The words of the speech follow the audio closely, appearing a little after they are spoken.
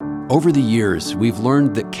Over the years, we've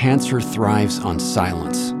learned that cancer thrives on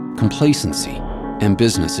silence, complacency, and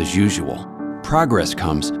business as usual. Progress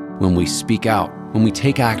comes when we speak out, when we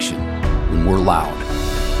take action, when we're loud.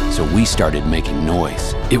 So we started making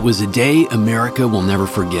noise. It was a day America will never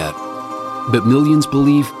forget. But millions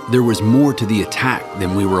believe there was more to the attack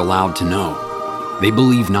than we were allowed to know. They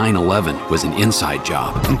believe 9/11 was an inside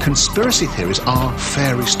job. And conspiracy theories are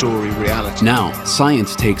fairy story reality. Now,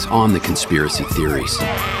 science takes on the conspiracy theories.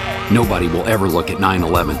 Nobody will ever look at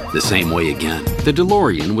 9/11 the same way again. The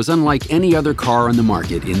DeLorean was unlike any other car on the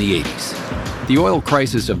market in the 80s. The oil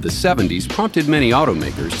crisis of the 70s prompted many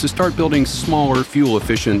automakers to start building smaller,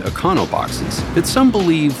 fuel-efficient econo-boxes that some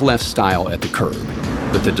believe left style at the curb.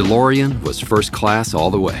 But the DeLorean was first class all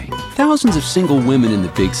the way. Thousands of single women in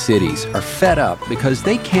the big cities are fed up because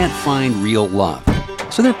they can't find real love.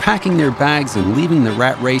 So they're packing their bags and leaving the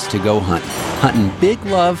rat race to go hunting big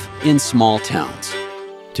love in small towns.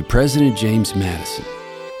 To President James Madison,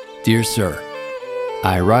 dear sir,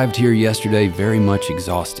 I arrived here yesterday very much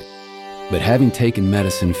exhausted, but having taken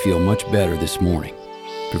medicine feel much better this morning.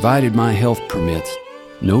 Provided my health permits,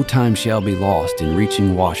 no time shall be lost in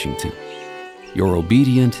reaching Washington. Your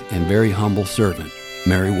obedient and very humble servant,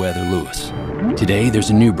 Meriwether Lewis. Today,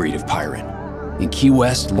 there's a new breed of pirate. In Key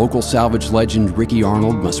West, local salvage legend Ricky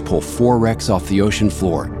Arnold must pull 4 wrecks off the ocean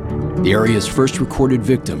floor. The area's first recorded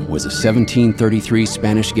victim was a 1733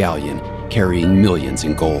 Spanish galleon carrying millions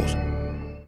in gold.